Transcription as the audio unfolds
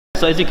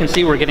So as you can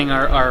see, we're getting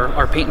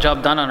our paint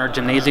job done on our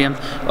gymnasium.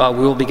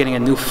 We will be getting a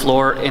new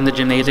floor in the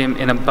gymnasium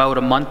in about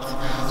a month.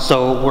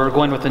 So we're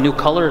going with a new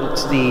color.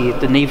 It's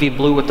the navy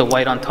blue with the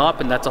white on top,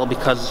 and that's all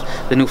because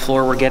the new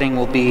floor we're getting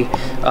will be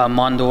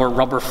Mondor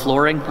rubber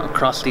flooring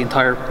across the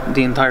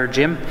entire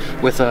gym,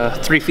 with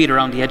 3 feet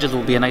around the edges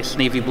will be a nice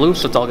navy blue.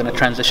 So it's all going to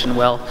transition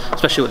well,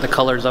 especially with the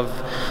colors of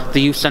the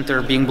youth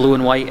center being blue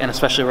and white, and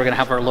especially we're going to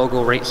have our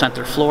logo right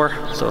center floor.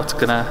 So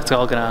it's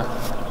all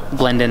gonna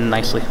blend in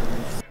nicely.